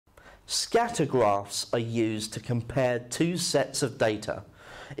Scatter graphs are used to compare two sets of data.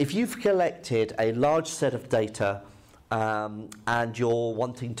 If you've collected a large set of data and you're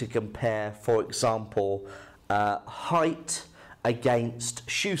wanting to compare, for example, height against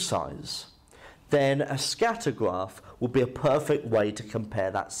shoe size, then a scatter graph would be a perfect way to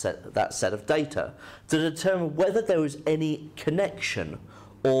compare that set of data to determine whether there is any connection,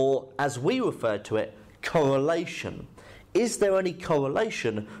 or as we refer to it, correlation. Is there any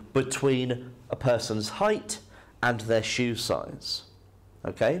correlation between a person's height and their shoe size?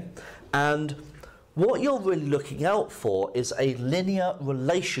 Okay? And what you're really looking out for is a linear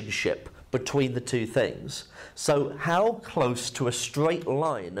relationship between the two things. So how close to a straight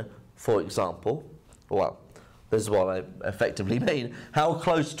line, for example, well, this is what I effectively mean, how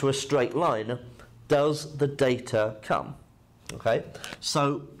close to a straight line does the data come? Okay?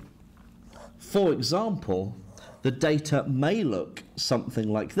 So, for example, the data may look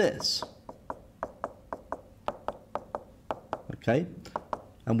something like this. Okay?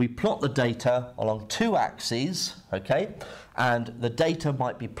 And we plot the data along two axes, okay? And the data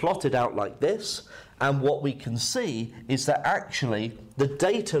might be plotted out like this, and what we can see is that actually the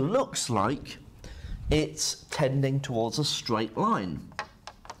data looks like it's tending towards a straight line,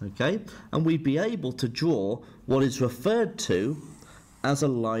 okay? And we'd be able to draw what is referred to as a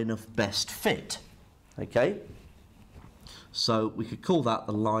line of best fit, okay? So we could call that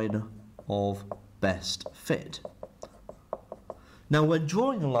the line of best fit. Now, when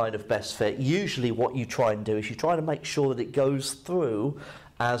drawing a line of best fit, usually what you try and do is you try to make sure that it goes through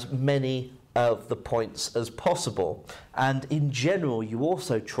as many of the points as possible. And in general, you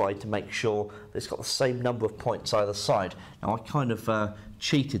also try to make sure that it's got the same number of points either side. Now, I kind of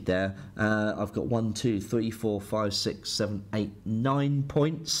cheated there. I've got 1, 2, 3, 4, 5, 6, 7, 8, 9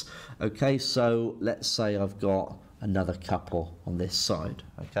 points. Okay, so let's say I've got another couple on this side,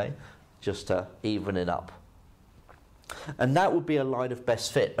 okay, just to even it up. And that would be a line of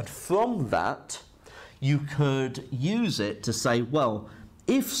best fit. And from that, you could use it to say, well,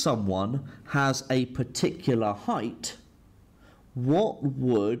 if someone has a particular height, what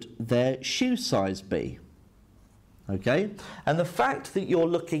would their shoe size be? Okay? And the fact that you're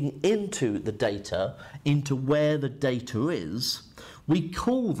looking into the data, into where the data is, we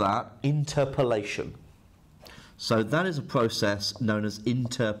call that interpolation. So that is a process known as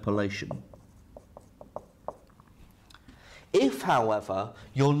interpolation. If, however,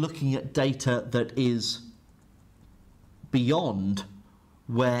 you're looking at data that is beyond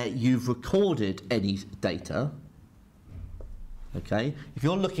where you've recorded any data, okay, if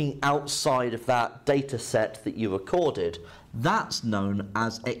you're looking outside of that data set that you recorded, that's known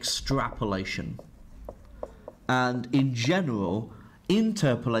as extrapolation. And in general,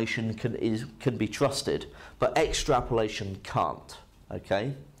 interpolation can be trusted, but extrapolation can't,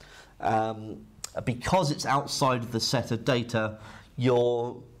 okay? Because it's outside of the set of data,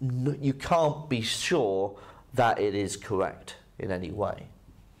 you can't be sure that it is correct in any way.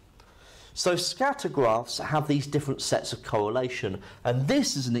 So scatter graphs have these different sets of correlation, and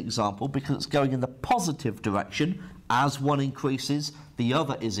this is an example because it's going in the positive direction. As one increases, the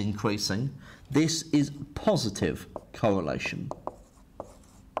other is increasing. This is positive correlation.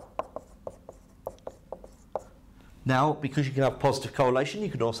 Now, because you can have positive correlation, you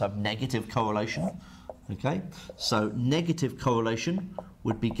can also have negative correlation. Okay, so negative correlation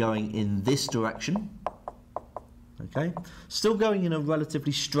would be going in this direction. Okay, still going in a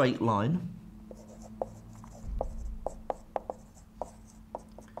relatively straight line.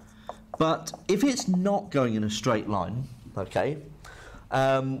 But if it's not going in a straight line, okay,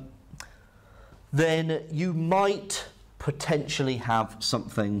 then you might potentially have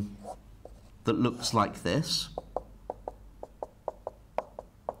something that looks like this.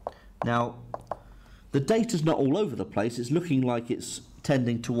 Now, the data's not all over the place. It's looking like it's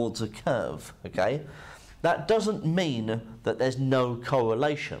tending towards a curve, okay? That doesn't mean that there's no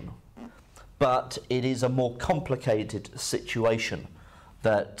correlation, but it is a more complicated situation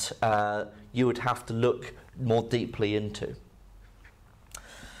that you would have to look more deeply into.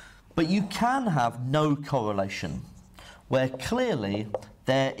 But you can have no correlation, where clearly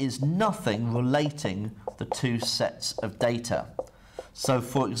there is nothing relating the two sets of data. So,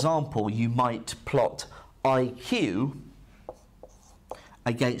 for example, you might plot IQ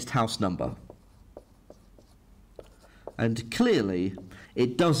against house number. And clearly,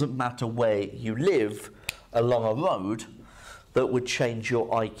 it doesn't matter where you live along a road that would change your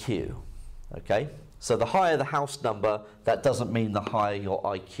IQ. Okay? So the higher the house number, that doesn't mean the higher your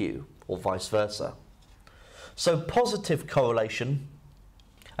IQ, or vice versa. So positive correlation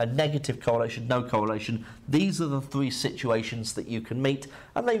A negative correlation, no correlation. These are the three situations that you can meet,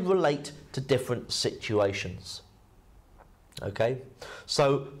 and they relate to different situations. Okay,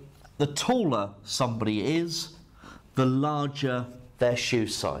 so the taller somebody is, the larger their shoe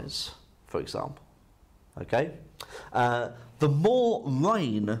size, for example. Okay, the more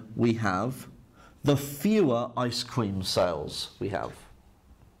rain we have, the fewer ice cream sales we have.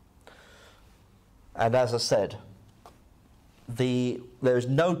 And as I said, there is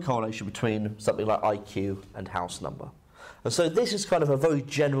no correlation between something like IQ and house number. And so this is kind of a very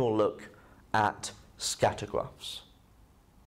general look at scatter graphs.